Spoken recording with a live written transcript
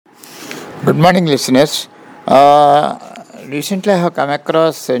Good morning, listeners. Recently, I have come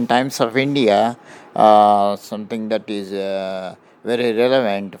across in Times of India something that is very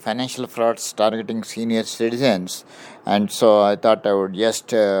relevant: financial frauds targeting senior citizens, and so I thought I would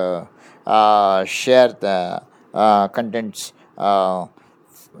just share the contents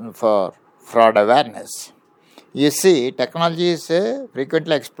for fraud awareness. You see, technology is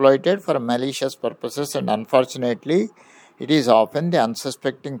frequently exploited for malicious purposes, and unfortunately, it is often the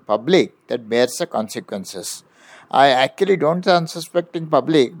unsuspecting public that bears the consequences. I actually don't the unsuspecting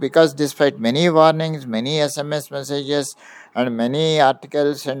public because, despite many warnings, many SMS messages, and many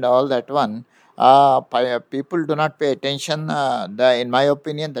articles, and all that one, people do not pay attention. In my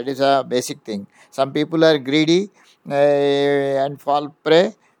opinion, that is a basic thing. Some people are greedy and fall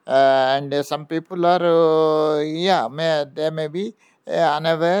prey, and some people are they may be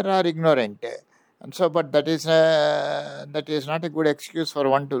unaware or ignorant, and so but that is not a good excuse for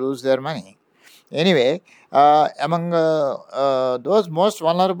one to lose their money. Anyway, among those most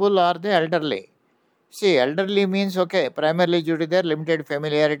vulnerable are the elderly. See, elderly means, okay, primarily due to their limited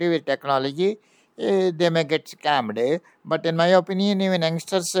familiarity with technology, they may get scammed. But in my opinion, even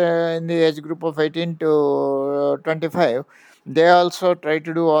youngsters in the age group of 18 to 25, they also try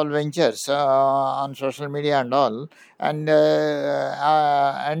to do all ventures on social media and all, and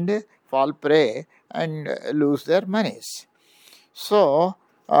fall prey and lose their monies. So,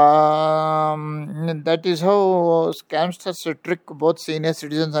 that is how scamsters trick both senior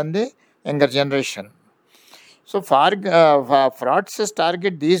citizens and the younger generation. So, fraudsters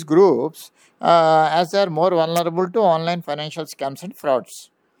target these groups as they are more vulnerable to online financial scams and frauds.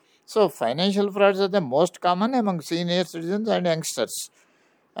 So, financial frauds are the most common among senior citizens and youngsters.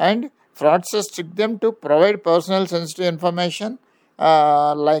 And fraudsters trick them to provide personal sensitive information,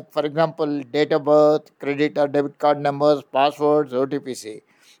 like, for example, date of birth, credit or debit card numbers, passwords, OTPC,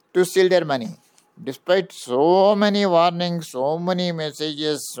 to steal their money. Despite so many warnings, so many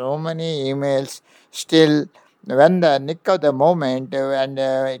messages, so many emails, still, when the nick of the moment and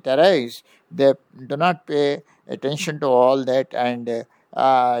it arrives, they do not pay attention to all that and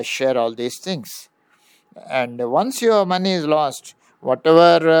share all these things. And once your money is lost,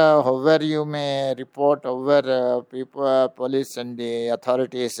 whatever, however you may report, however people, police and the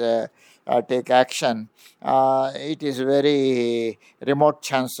authorities take action, it is very remote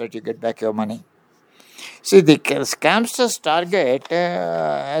chance that you get back your money. See, the scamsters target,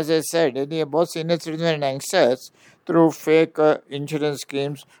 as I said, both senior citizens and youngsters through fake insurance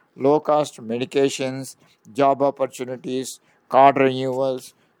schemes, low cost medications, job opportunities, card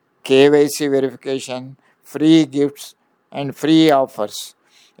renewals, KYC verification, free gifts, and free offers.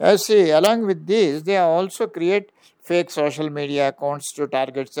 See, along with this, they also create fake social media accounts to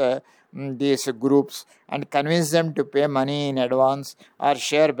target these groups and convince them to pay money in advance or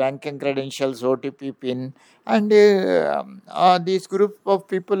share banking credentials, OTP PIN, and these group of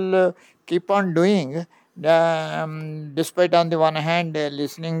people keep on doing. Despite on the one hand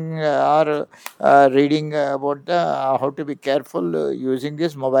listening or reading about how to be careful using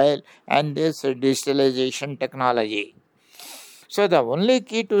this mobile and this digitalization technology. So the only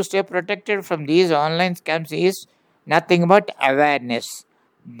key to stay protected from these online scams is nothing but awareness.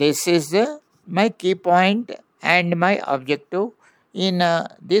 This is my key point and my objective in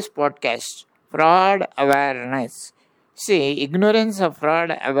this podcast: fraud awareness. See, ignorance of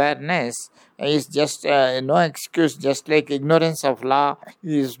fraud awareness is just no excuse, just like ignorance of law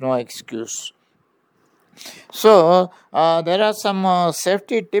is no excuse. So, there are some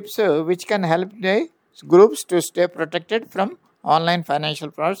safety tips which can help the groups to stay protected from online financial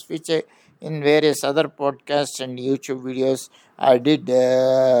frauds, which in various other podcasts and YouTube videos I did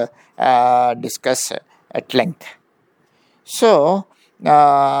discuss at length. So,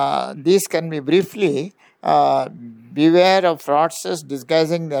 these can be briefly beware of fraudsters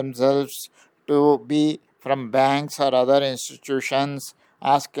disguising themselves to be from banks or other institutions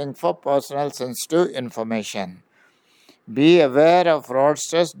asking for personal sensitive information. Be aware of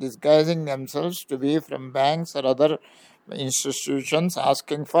fraudsters disguising themselves to be from banks or other institutions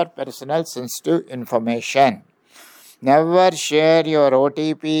asking for personal sensitive information. Never share your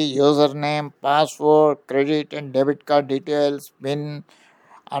OTP, username, password, credit and debit card details, PIN,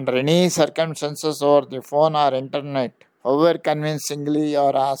 under any circumstances over the phone or internet, however convincingly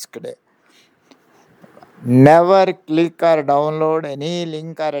or asked. Never click or download any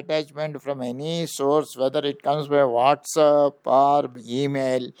link or attachment from any source, whether it comes by WhatsApp or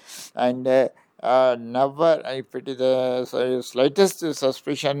email, and never, if it is a slightest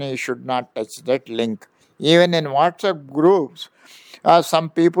suspicion, you should not touch that link. Even in WhatsApp groups, some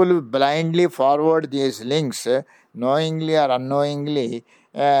people blindly forward these links, knowingly or unknowingly,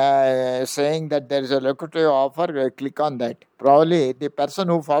 saying that there is a lucrative offer, click on that. Probably the person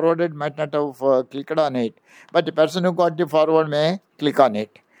who forwarded might not have clicked on it, but the person who got the forward may click on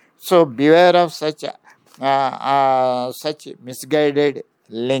it. So beware of such misguided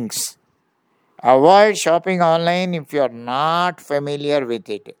links. Avoid shopping online if you are not familiar with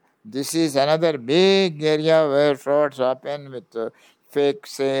it. This is another big area where frauds happen with fake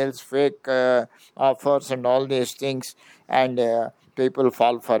sales, fake offers, and all these things, and people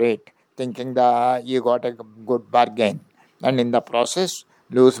fall for it, thinking that you got a good bargain, and in the process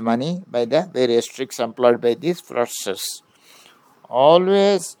lose money by the various tricks employed by these fraudsters.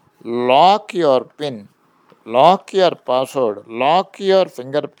 Always lock your PIN, lock your password, lock your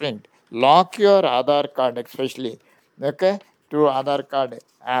fingerprint, lock your Aadhaar card, especially, okay, through Aadhaar card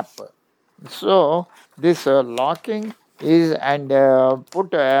app. So this locking is, and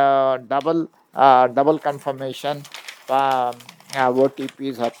put double confirmation,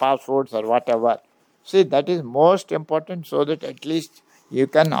 OTPs or passwords or whatever. See, that is most important, so that at least you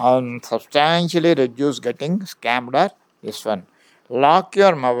can substantially reduce getting scammed or this one. Lock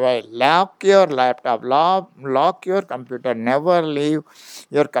your mobile, lock your laptop, lock your computer. Never leave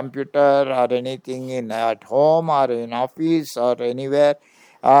your computer or anything in at home or in office or anywhere,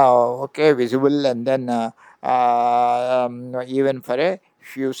 okay, visible, and then even for a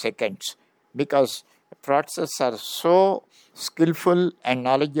few seconds, because fraudsters are so skillful and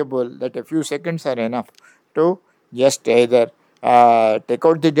knowledgeable that a few seconds are enough to just either take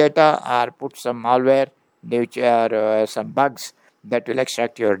out the data or put some malware, which are some bugs that will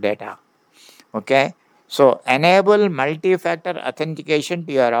extract your data. Okay, so enable multi-factor authentication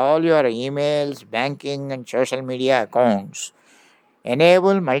to all your emails, banking, and social media accounts.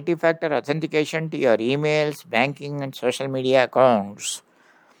 Enable multi-factor authentication to your emails, banking, and social media accounts.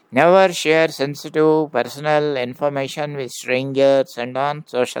 Never share sensitive personal information with strangers and on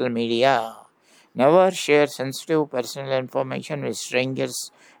social media. Never share sensitive personal information with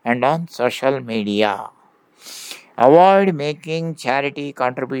strangers and on social media. Avoid making charity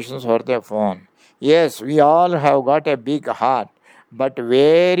contributions over the phone. Yes, we all have got a big heart, but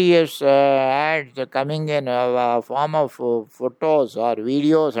various ads coming in form of photos or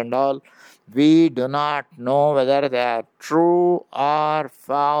videos and all, we do not know whether they are true or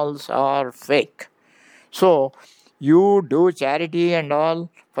false or fake. So you do charity and all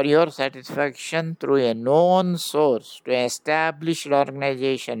for your satisfaction through a known source to established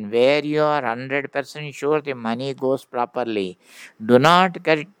organization where you are 100% sure the money goes properly. Do not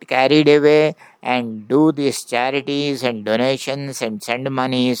get carried away and do these charities and donations and send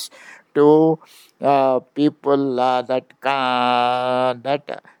monies to people that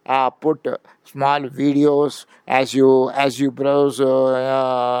put small videos as you browse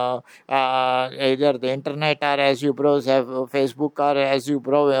either the internet, or as you browse Facebook, or as you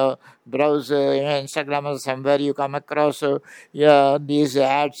browse Instagram, or somewhere you come across these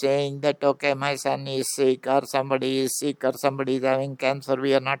ads saying that, okay, my son is sick, or somebody is sick, or somebody is having cancer,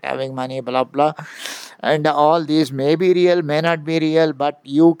 we are not having money, blah blah, and all these may be real, may not be real, but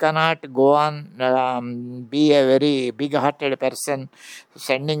you cannot go on be a very big hearted person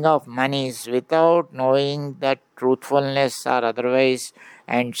sending off monies without knowing that truthfulness or otherwise.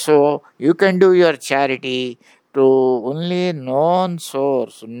 And so you can do your charity to only known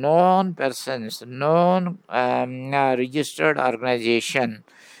source, known persons, known registered organization.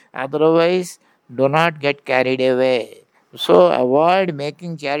 Otherwise, do not get carried away. So avoid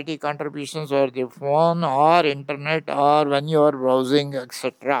making charity contributions over the phone or internet or when you are browsing,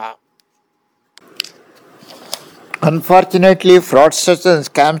 etc. Unfortunately, fraudsters and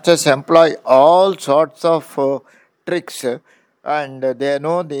scamsters employ all sorts of tricks, and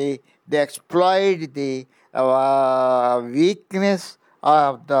they exploit the weakness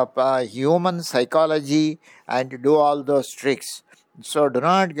of the human psychology and do all those tricks. So do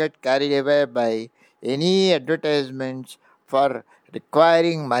not get carried away by any advertisements for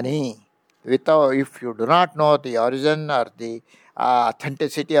requiring money without, if you do not know the origin or the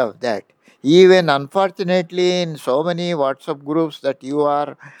authenticity of that. Even unfortunately, in so many WhatsApp groups that you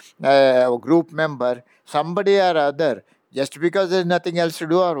are a group member, somebody or other, just because there's nothing else to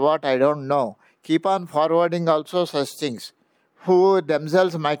do or what, I don't know, keep on forwarding also such things, who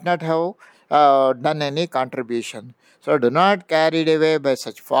themselves might not have done any contribution. So do not carried away by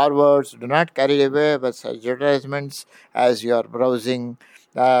such forwards, do not carried away by such advertisements as you are browsing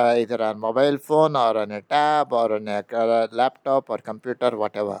either on mobile phone or on a tab or on a laptop or computer,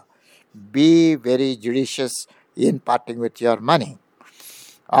 whatever. Be very judicious in parting with your money.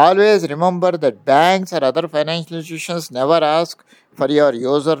 Always remember that banks or other financial institutions never ask for your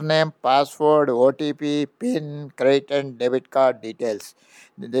username, password, OTP, PIN, credit and debit card details.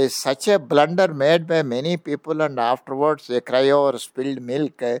 There is such a blunder made by many people, and afterwards they cry over spilled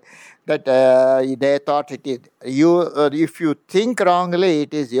milk that they thought it is you. If you think wrongly,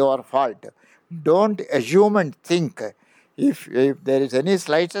 it is your fault. Don't assume and think. If there is any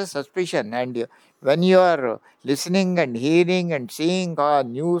slightest suspicion, and when you are listening and hearing and seeing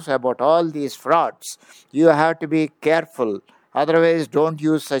news about all these frauds, you have to be careful. Otherwise, don't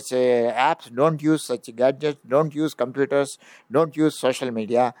use such apps, don't use such gadgets, don't use computers, don't use social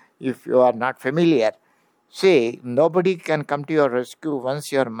media if you are not familiar. See, nobody can come to your rescue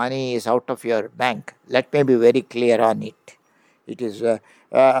once your money is out of your bank. Let me be very clear on it. It is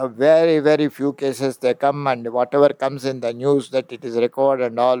very, very few cases they come, and whatever comes in the news that it is recovered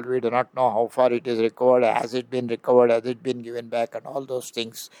and all, we do not know how far it is recovered, has it been recovered, has it been given back, and all those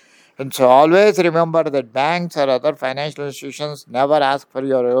things. And so always remember that banks or other financial institutions never ask for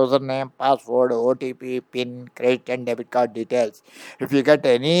your username, password, OTP, PIN, credit and debit card details. If you get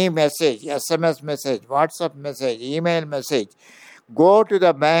any message, SMS message, WhatsApp message, email message, go to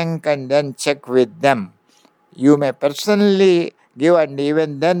the bank and then check with them. You may personally give, and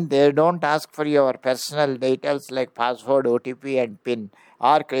even then they don't ask for your personal details like password, OTP and PIN,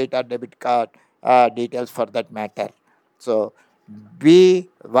 or credit or debit card details for that matter. So be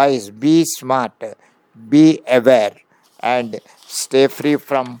wise, be smart, be aware, and stay free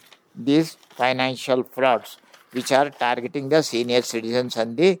from these financial frauds which are targeting the senior citizens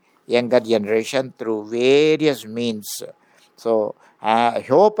and the younger generation through various means. So I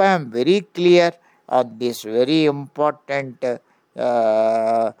hope I am very clear on this very important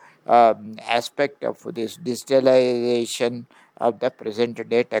aspect of this digitalization of the present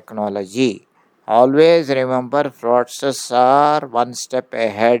day technology. Always remember, fraudsters are one step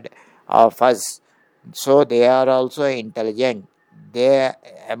ahead of us, so they are also intelligent. They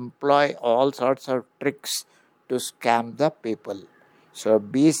employ all sorts of tricks to scam the people. So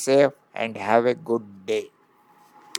be safe and have a good day.